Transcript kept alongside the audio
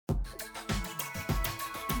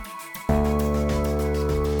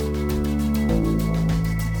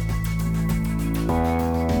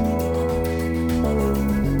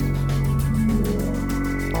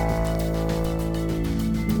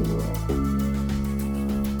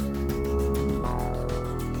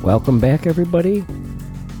Welcome back, everybody.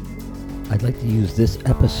 I'd like to use this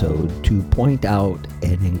episode to point out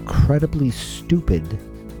an incredibly stupid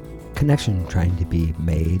connection trying to be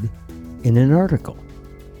made in an article.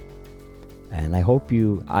 And I hope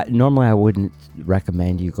normally I wouldn't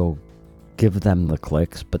recommend you go give them the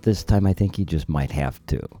clicks, but this time I think you just might have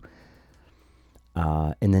to.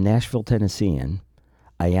 In the Nashville Tennessean,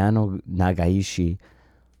 Ayano Nagaishi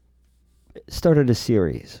started a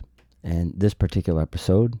series. And this particular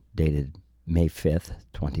episode, dated May 5th,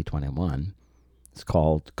 2021, is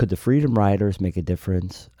called Could the Freedom Riders Make a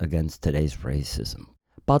Difference Against Today's Racism?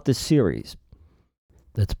 About this series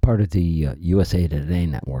that's part of the USA Today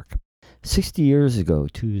network. 60 years ago,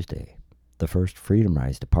 Tuesday, the first Freedom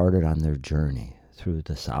Riders departed on their journey through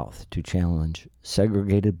the South to challenge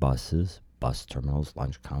segregated buses, bus terminals,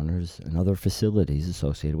 lunch counters, and other facilities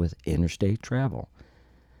associated with interstate travel.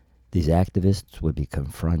 These activists would be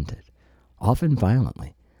confronted, often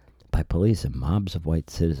violently, by police and mobs of white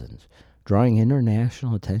citizens, drawing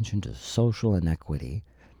international attention to social inequity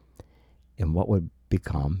in what would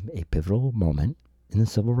become a pivotal moment in the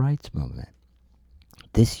civil rights movement.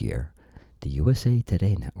 This year, the USA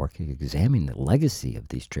Today network is examining the legacy of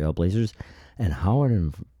these trailblazers and how it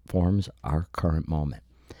informs our current moment.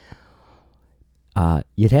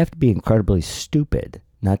 You'd have to be incredibly stupid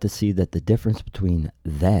not to see that the difference between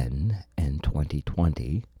then and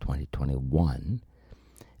 2020, 2021,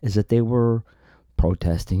 is that they were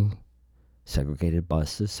protesting segregated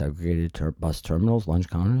buses, segregated bus terminals, lunch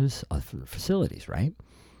counters, facilities, right?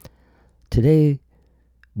 Today,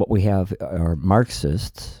 what we have are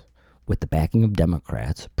Marxists with the backing of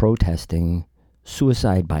Democrats protesting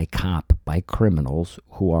suicide by cop, by criminals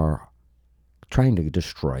who are trying to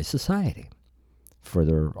destroy society for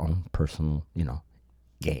their own personal,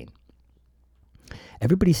 gain.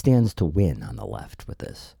 Everybody stands to win on the left with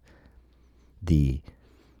this. The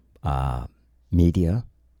media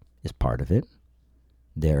is part of it.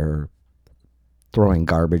 They're throwing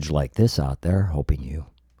garbage like this out there, hoping you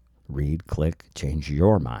read, click, change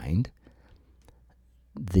your mind.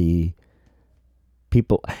 The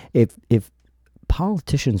people, if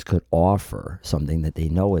politicians could offer something that they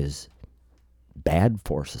know is bad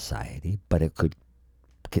for society, but it could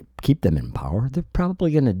keep them in power, they're probably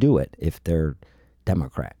going to do it if they're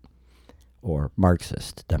Democrat or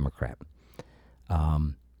Marxist Democrat.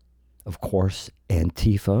 Of course,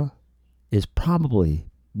 Antifa is probably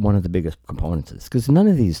one of the biggest components of this, because none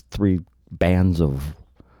of these three bands of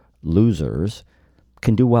losers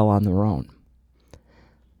can do well on their own.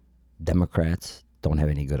 Democrats don't have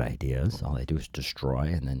any good ideas. All they do is destroy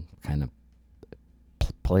and then kind of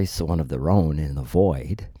place one of their own in the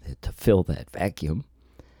void to fill that vacuum.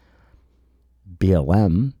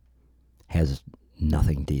 BLM has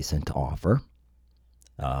nothing decent to offer,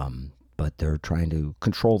 but they're trying to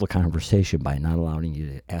control the conversation by not allowing you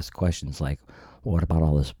to ask questions like, well, what about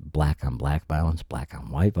all this black on black violence, black on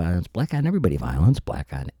white violence, black on everybody violence,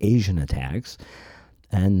 black on Asian attacks,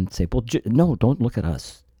 and say, well, no, don't look at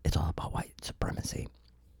us. It's all about white supremacy.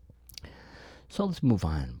 So let's move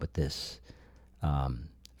on with this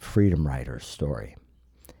Freedom Riders story.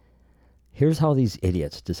 Here's how these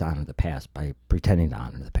idiots dishonor the past by pretending to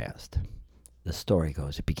honor the past. The story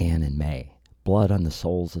goes, it began in May. Blood on the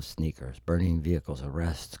soles of sneakers, burning vehicles,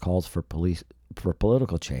 arrests, calls for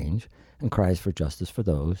political change, and cries for justice for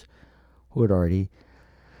those who had already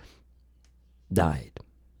died.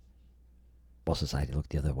 While society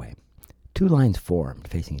looked the other way. Two lines formed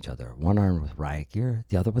facing each other, one armed with riot gear,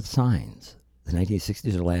 the other with signs. The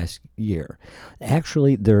 1960s or last year.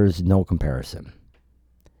 Actually, there's no comparison.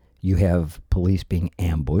 You have police being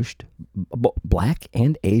ambushed, black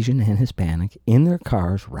and Asian and Hispanic, in their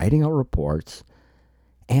cars, writing out reports,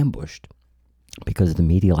 ambushed, because the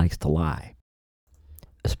media likes to lie,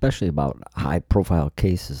 especially about high-profile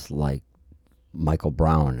cases like Michael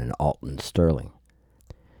Brown and Alton Sterling.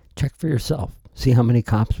 Check for yourself. See how many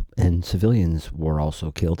cops and civilians were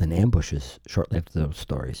also killed in ambushes shortly after those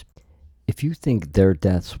stories. If you think their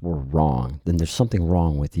deaths were wrong, then there's something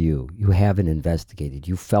wrong with you. You haven't investigated.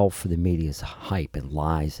 You fell for the media's hype and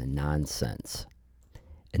lies and nonsense.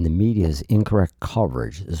 And the media's incorrect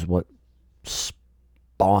coverage is what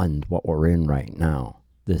spawned what we're in right now.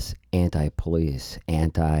 This anti-police,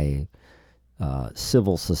 anti-civil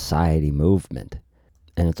society movement.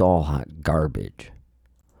 And it's all hot garbage.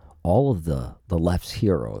 All of the left's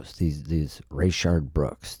heroes, these Rayshard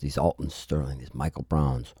Brooks, these Alton Sterling, these Michael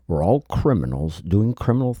Browns, were all criminals doing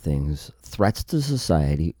criminal things, threats to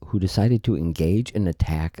society, who decided to engage and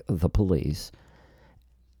attack the police.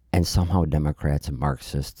 And somehow Democrats and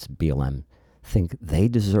Marxists, BLM, think they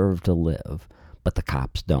deserve to live but the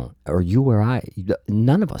cops don't. Or you or I.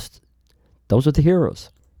 None of us. Those are the heroes.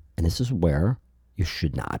 And this is where you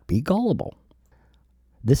should not be gullible.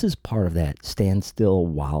 This is part of that stand still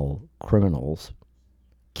while criminals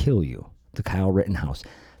kill you. The Kyle Rittenhouse.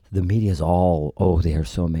 The media's all, they are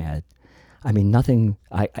so mad. I mean, nothing,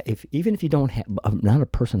 even if you don't have, I'm not a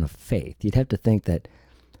person of faith, you'd have to think that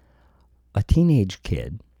a teenage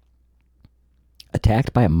kid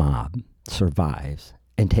attacked by a mob survives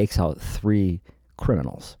and takes out 3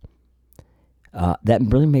 criminals. That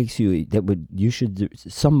really makes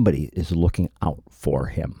somebody is looking out for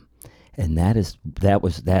him. And that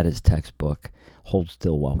is textbook, hold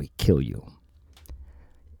still while we kill you.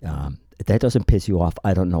 If that doesn't piss you off,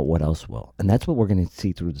 I don't know what else will. And that's what we're going to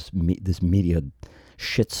see through this media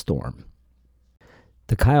shitstorm.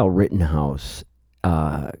 The Kyle Rittenhouse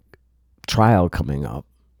trial coming up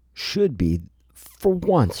should be, for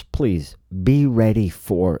once, please, be ready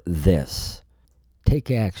for this.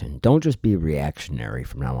 Take action. Don't just be reactionary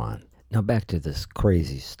from now on. Now back to this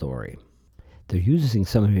crazy story. They're using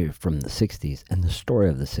some of it from the 60s and the story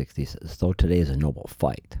of the 60s as though today is a noble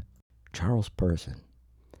fight. Charles Person,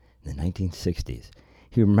 in the 1960s,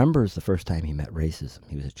 he remembers the first time he met racism.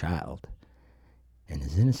 He was a child. And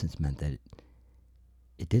his innocence meant that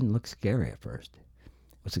it didn't look scary at first.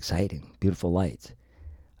 It was exciting, beautiful lights.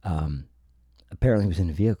 Apparently he was in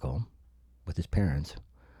a vehicle with his parents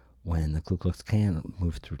when the Ku Klux Klan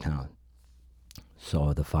moved through town.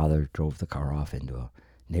 So the father drove the car off into a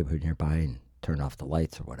neighborhood nearby and turned off the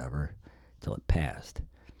lights or whatever until it passed.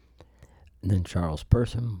 And then Charles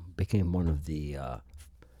Person became one of the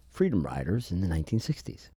Freedom Riders in the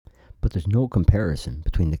 1960s. But there's no comparison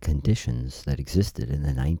between the conditions that existed in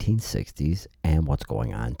the 1960s and what's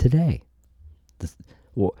going on today.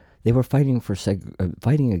 They were fighting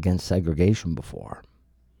against segregation before.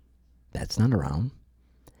 That's not around.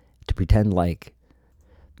 To pretend like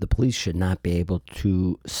the police should not be able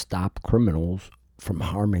to stop criminals from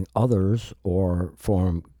harming others or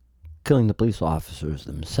from killing the police officers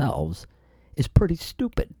themselves is pretty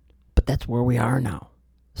stupid. But that's where we are now.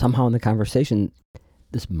 Somehow in the conversation,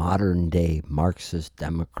 this modern day Marxist,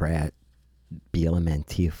 Democrat, BLM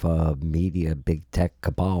Antifa, media, big tech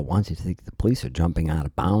cabal wants you to think the police are jumping out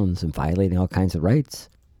of bounds and violating all kinds of rights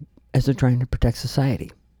as they're trying to protect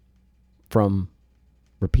society from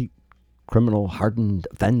repeat criminal hardened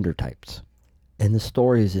offender types. And the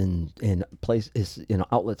stories in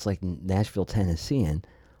outlets like Nashville, Tennessee,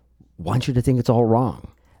 want you to think it's all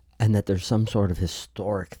wrong, and that there's some sort of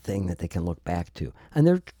historic thing that they can look back to.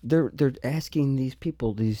 And they're asking these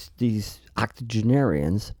people, these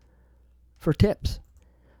octogenarians, for tips.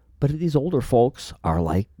 But these older folks are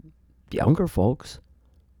like younger folks,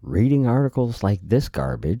 reading articles like this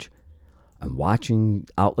garbage and watching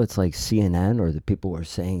outlets like CNN, or the people who are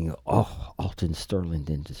saying, Alton Sterling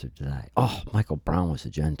didn't deserve to die. Michael Brown was a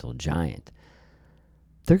gentle giant.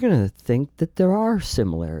 They're going to think that there are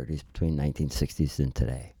similarities between 1960s and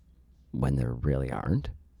today, when there really aren't.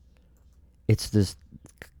 It's this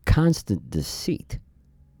constant deceit.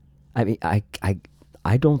 I mean,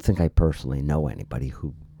 I don't think I personally know anybody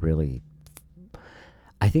who really...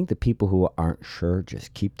 I think the people who aren't sure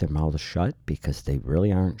just keep their mouths shut because they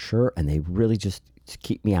really aren't sure, and they really just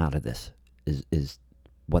keep me out of this, is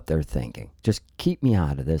what they're thinking. Just keep me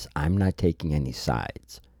out of this. I'm not taking any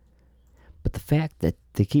sides. But the fact that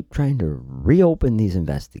they keep trying to reopen these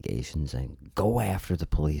investigations and go after the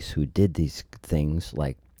police who did these things,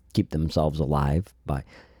 like keep themselves alive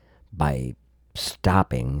by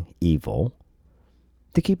stopping evil,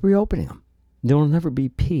 they keep reopening them. There will never be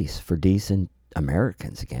peace for decent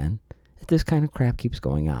Americans again if this kind of crap keeps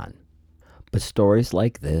going on. But stories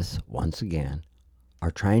like this, once again, are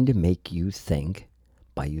trying to make you think,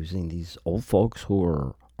 by using these old folks who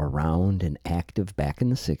were around and active back in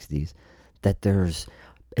the 60s, that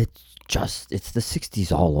it's the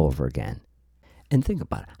 60s all over again. And think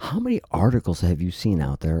about it. How many articles have you seen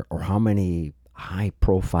out there, or how many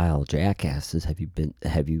high-profile jackasses have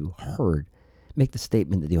you heard make the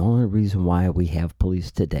statement that the only reason why we have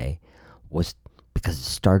police today was because it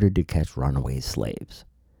started to catch runaway slaves?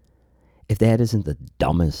 If that isn't the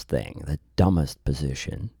dumbest thing, the dumbest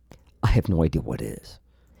position, I have no idea what is.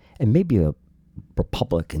 And maybe a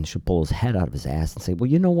Republican should pull his head out of his ass and say, well,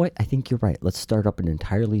 you know what? I think you're right. Let's start up an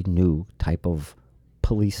entirely new type of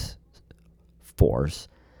police force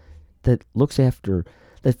that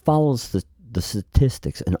follows the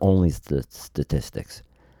statistics, and only the statistics,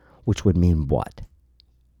 which would mean what?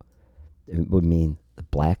 It would mean the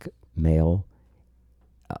black male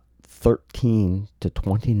 13 to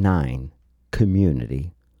 29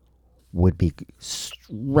 community would be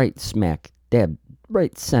right smack dab,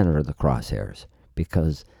 right center of the crosshairs.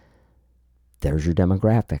 because there's your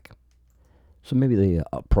demographic. So maybe the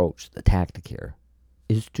approach, the tactic here,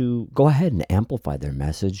 is to go ahead and amplify their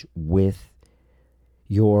message with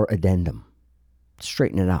your addendum.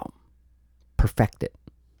 Straighten it out. Perfect it.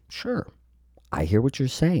 Sure, I hear what you're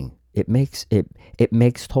saying. It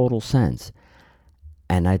makes total sense.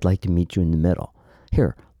 And I'd like to meet you in the middle.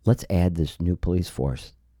 Here, let's add this new police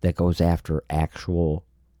force that goes after actual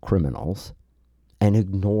criminals and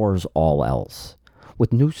ignores all else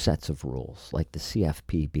with new sets of rules like the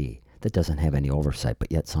CFPB that doesn't have any oversight,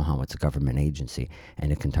 but yet somehow it's a government agency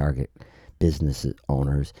and it can target business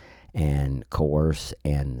owners and coerce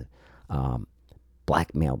and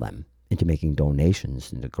blackmail them into making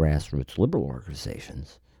donations into grassroots liberal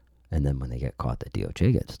organizations. And then when they get caught, the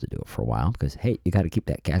DOJ gets to do it for a while because, hey, you got to keep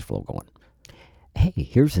that cash flow going. Hey,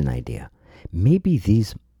 here's an idea. Maybe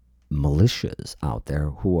these militias out there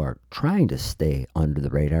who are trying to stay under the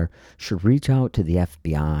radar should reach out to the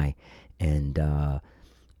FBI and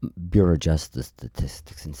Bureau of Justice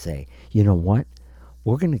Statistics and say, you know what?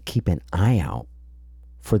 We're going to keep an eye out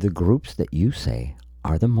for the groups that you say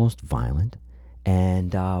are the most violent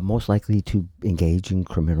and most likely to engage in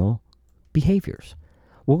criminal behaviors.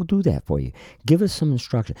 We'll do that for you. Give us some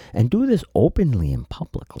instruction. And do this openly and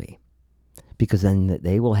publicly. Because then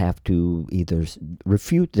they will have to either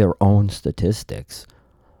refute their own statistics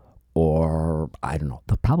or, I don't know,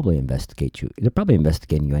 they'll probably investigate you. They're probably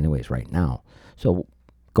investigating you anyways right now. So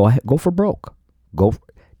go ahead, go for broke.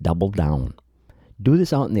 Double down. Do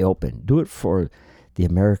this out in the open. Do it for the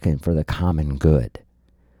American, for the common good.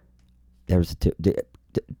 There's a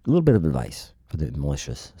little bit of advice for the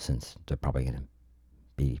militias, since they're probably going to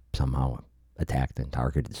be somehow attacked and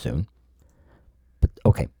targeted soon. But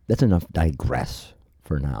okay, that's enough digress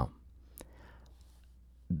for now.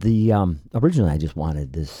 The originally I just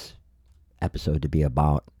wanted this episode to be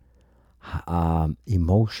about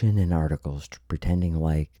emotion in articles, pretending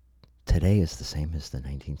like today is the same as the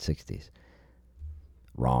 1960s.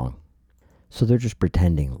 Wrong. So they're just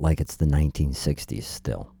pretending like it's the 1960s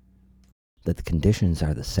still. That the conditions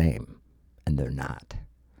are the same, and they're not.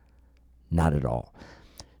 Not at all.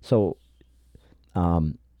 So,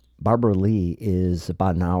 Barbara Lee is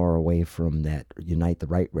about an hour away from that Unite the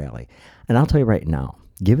Right rally. And I'll tell you right now,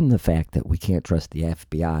 given the fact that we can't trust the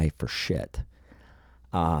FBI for shit,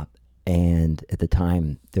 and at the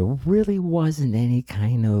time, there really wasn't any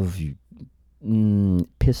kind of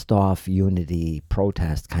pissed off unity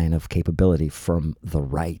protest kind of capability from the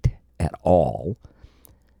right at all,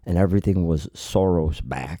 and everything was Soros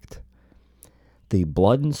backed. The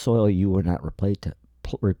blood and soil you would not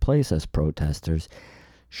replace as protesters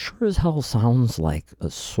sure as hell sounds like a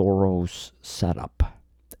Soros setup.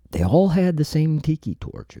 They all had the same tiki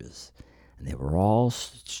torches, and they were all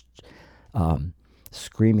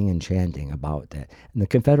screaming and chanting about that. And the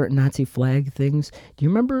Confederate Nazi flag things, do you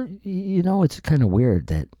remember? You know, it's kind of weird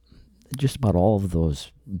that just about all of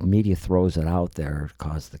those media throws it out there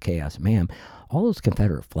caused the chaos. Man, all those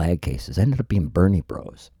Confederate flag cases ended up being Bernie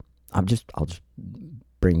Bros. I'll just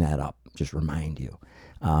bring that up, just remind you.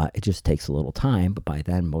 It just takes a little time, but by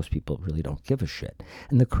then most people really don't give a shit.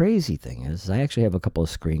 And the crazy thing is, I actually have a couple of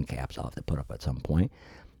screen caps I'll have to put up at some point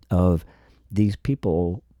of these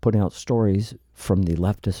people putting out stories from the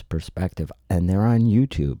leftist perspective, and they're on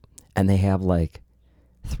YouTube, and they have like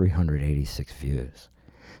 386 views.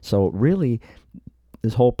 So really,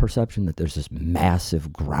 this whole perception that there's this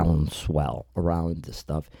massive groundswell around this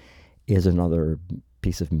stuff is another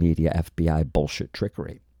piece of media FBI bullshit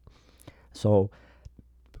trickery. So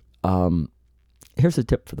here's a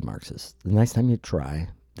tip for the Marxists. The next time you try,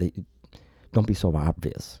 don't be so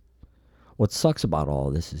obvious. What sucks about all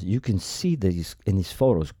of this is you can see in these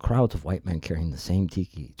photos, crowds of white men carrying the same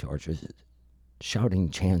tiki torches, shouting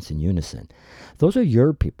chants in unison. Those are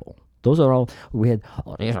your people. Those are all,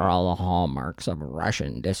 these are all the hallmarks of a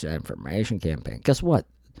Russian disinformation campaign. Guess what?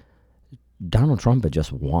 Donald Trump had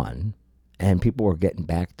just won, and people were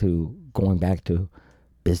going back to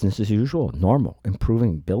business as usual, normal,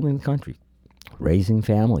 improving, building the country, raising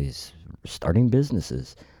families, starting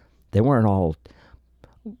businesses. They weren't all,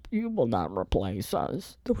 you will not replace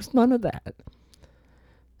us. There was none of that.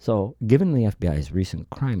 So, given the FBI's recent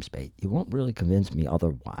crime spate, you won't really convince me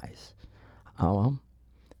otherwise.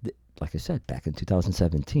 Like I said, back in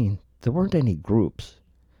 2017, there weren't any groups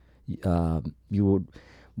you would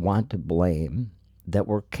want to blame that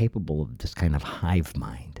were capable of this kind of hive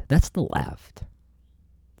mind. That's the left.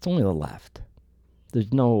 It's only the left.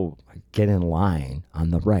 There's no get in line on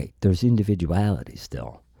the right. There's individuality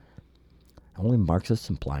still. Only Marxists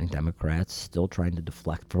and plotting Democrats still trying to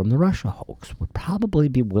deflect from the Russia hoax would probably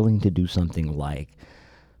be willing to do something like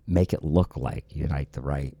make it look like Unite the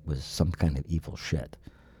Right was some kind of evil shit.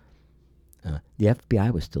 The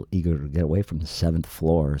FBI was still eager to get away from the seventh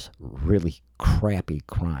floor's really crappy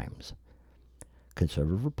crimes.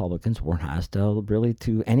 Conservative Republicans weren't hostile really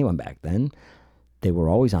to anyone back then. They were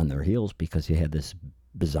always on their heels because you had this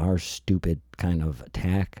bizarre, stupid kind of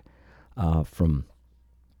attack from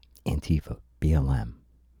Antifa, BLM,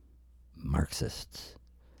 Marxists,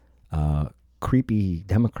 creepy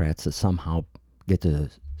Democrats that somehow get to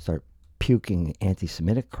start puking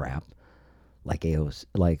anti-Semitic crap, like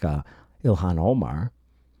Ilhan Omar.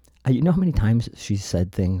 You know how many times she's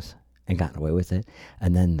said things and gotten away with it,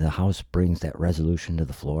 and then the House brings that resolution to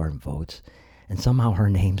the floor and votes, and somehow her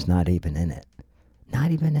name's not even in it.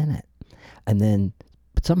 Not even in it. And then,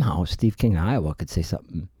 but somehow Steve King of Iowa could say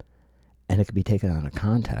something, and it could be taken out of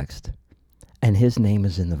context, and his name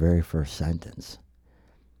is in the very first sentence.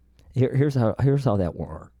 Here's how that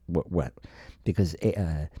went. Because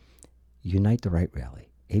Unite the Right rally,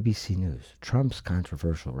 ABC News, Trump's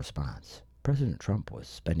controversial response. President Trump was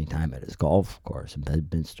spending time at his golf course in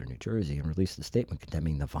Bedminster, New Jersey, and released a statement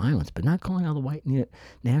condemning the violence, but not calling out the white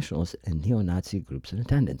nationalists and neo-Nazi groups in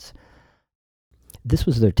attendance. This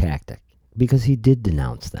was their tactic, because he did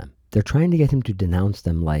denounce them. They're trying to get him to denounce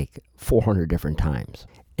them like 400 different times.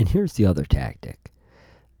 And here's the other tactic.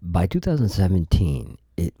 By 2017,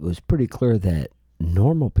 it was pretty clear that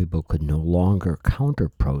normal people could no longer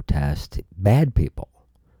counter-protest bad people.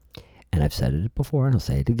 And I've said it before, and I'll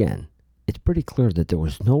say it again. It's pretty clear that there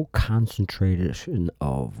was no concentration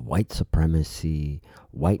of white supremacy,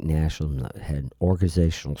 white nationalism that had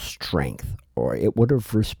organizational strength, or it would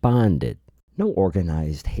have responded. No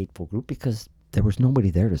organized hateful group, because there was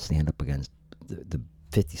nobody there to stand up against the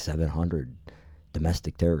 5,700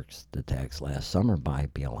 domestic terrorist attacks last summer by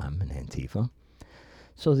BLM and Antifa.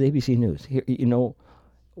 So the ABC News, here,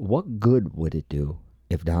 what good would it do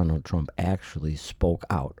if Donald Trump actually spoke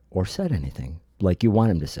out or said anything like you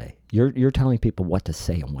want him to say? You're telling people what to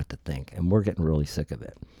say and what to think, and we're getting really sick of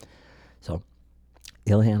it. So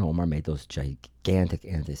Ilhan Omar made those gigantic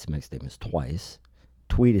anti-Semitic statements twice,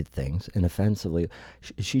 tweeted things, and offensively,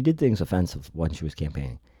 she did things offensive when she was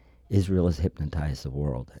campaigning. Israel has hypnotized the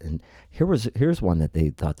world. And here's one that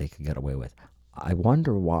they thought they could get away with. I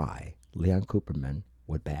wonder why Leon Cooperman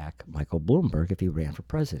would back Michael Bloomberg if he ran for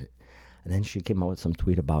president. And then she came out with some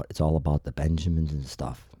tweet about it's all about the Benjamins and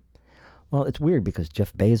stuff. Well, it's weird because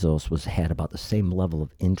Jeff Bezos had about the same level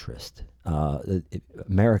of interest.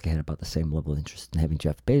 America had about the same level of interest in having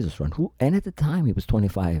Jeff Bezos run. And at the time, he was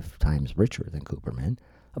 25 times richer than Cooperman,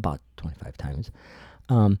 about 25 times.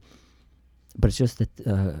 But it's just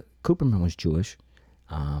that Cooperman was Jewish,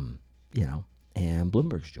 and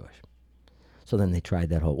Bloomberg's Jewish. So then they tried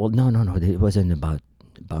that whole, well, no, it wasn't about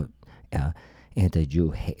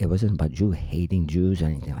anti-Jew. It wasn't about Jew hating Jews or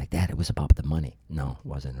anything like that. It was about the money. No, it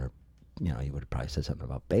wasn't. Or, you would have probably said something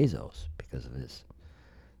about Bezos because of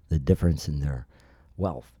the difference in their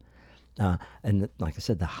wealth. And like I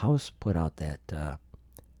said, the House put out that,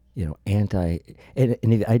 and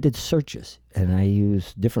I did searches, and I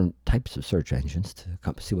use different types of search engines to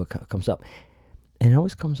see what comes up. And it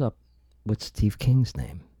always comes up with Steve King's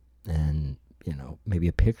name and, maybe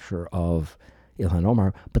a picture of Ilhan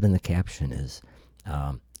Omar, but then the caption is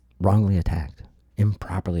wrongly attacked,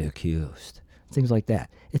 improperly accused, things like that.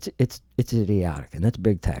 It's idiotic, and that's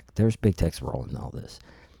big tech. There's big tech's role in all this.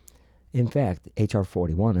 In fact, H.R.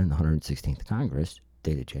 41 in the 116th Congress,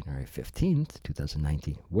 dated January 15th,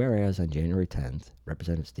 2019, whereas on January 10th,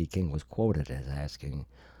 Representative Steve King was quoted as asking,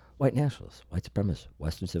 white nationalists, white supremacists,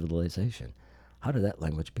 Western civilization, how did that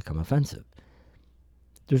language become offensive?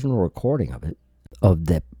 There's no recording of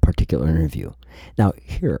that particular interview. Now,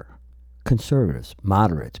 here, conservatives,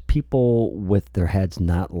 moderates, people with their heads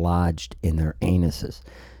not lodged in their anuses,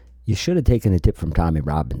 you should have taken a tip from Tommy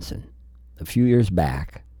Robinson. A few years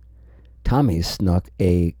back, Tommy snuck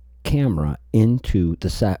a camera into the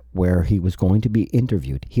set where he was going to be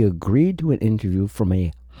interviewed. He agreed to an interview from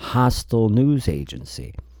a hostile news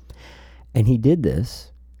agency. And he did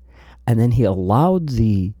this, and then he allowed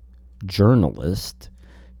the journalist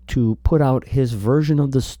to put out his version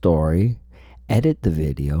of the story, edit the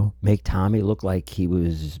video, make Tommy look like he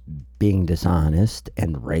was being dishonest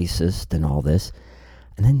and racist and all this.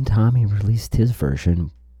 And then Tommy released his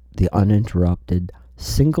version, the uninterrupted,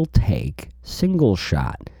 single take, single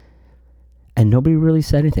shot. And nobody really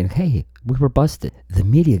said anything. Hey, we were busted. The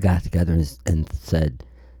media got together and said,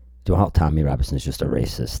 well, Tommy Robinson is just a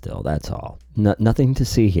racist still, that's all. Nothing to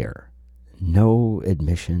see here. No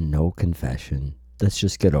admission, no confession. Let's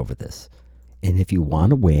just get over this. And if you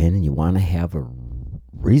want to win and you want to have a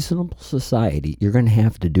reasonable society, you're going to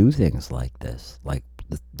have to do things like this, like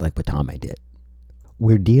like what Tommy did.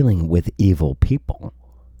 We're dealing with evil people.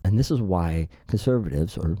 And this is why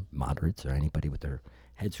conservatives or moderates or anybody with their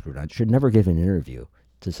head screwed on should never give an interview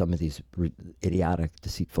to some of these idiotic,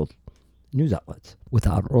 deceitful news outlets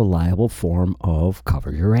without a reliable form of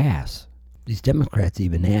cover your ass. These Democrats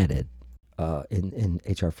even added in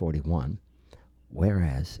H.R. 41,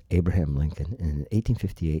 whereas Abraham Lincoln in an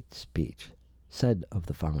 1858 speech said of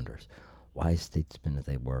the founders, wise statesmen as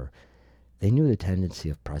they were, they knew the tendency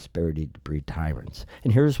of prosperity to breed tyrants.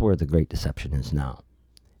 And here's where the great deception is now.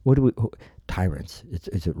 Tyrants?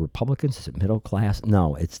 Is it Republicans? Is it middle class?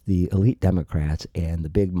 No, it's the elite Democrats and the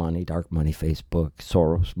big money, dark money, Facebook,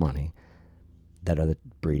 Soros money that are the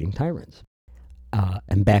breeding tyrants.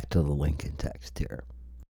 And back to the Lincoln text here.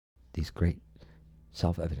 These great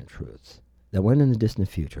self-evident truths that when in the distant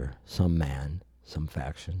future, some man, some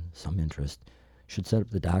faction, some interest should set up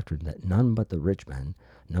the doctrine that none but the rich men,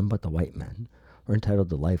 none but the white men, are entitled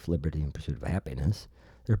to life, liberty, and pursuit of happiness,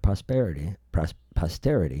 their posterity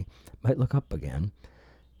might look up again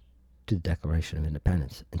to the Declaration of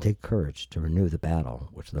Independence and take courage to renew the battle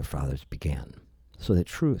which their fathers began, so that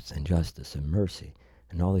truth and justice and mercy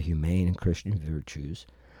and all the humane and Christian virtues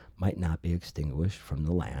might not be extinguished from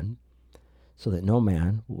the land, so that no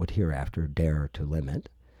man would hereafter dare to limit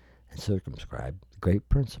and circumscribe the great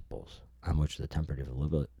principles on which the temperate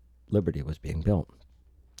of liberty was being built.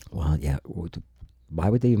 Well, yeah, why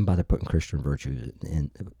would they even bother putting Christian virtues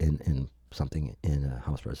in something in a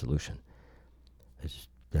House resolution? It's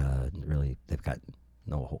really, they've got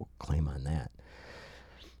no whole claim on that.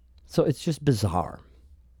 So it's just bizarre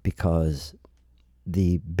because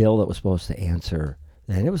the bill that was supposed to answer,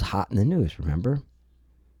 and it was hot in the news, remember?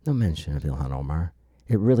 No mention of Ilhan Omar.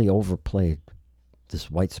 It really overplayed this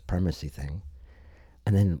white supremacy thing.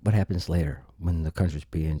 And then what happens later when the country's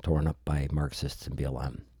being torn up by Marxists and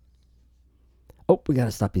BLM? Oh, we got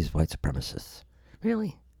to stop these white supremacists.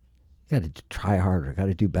 Really? You got to try harder. Got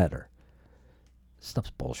to do better. Stuff's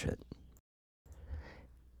bullshit.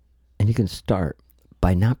 And you can start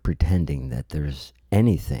by not pretending that there's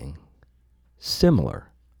anything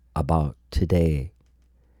similar about today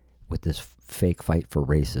with this fake fight for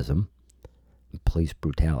racism and police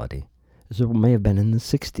brutality as there may have been in the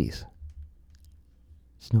 60s.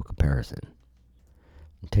 It's no comparison.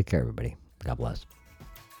 Take care, everybody. God bless.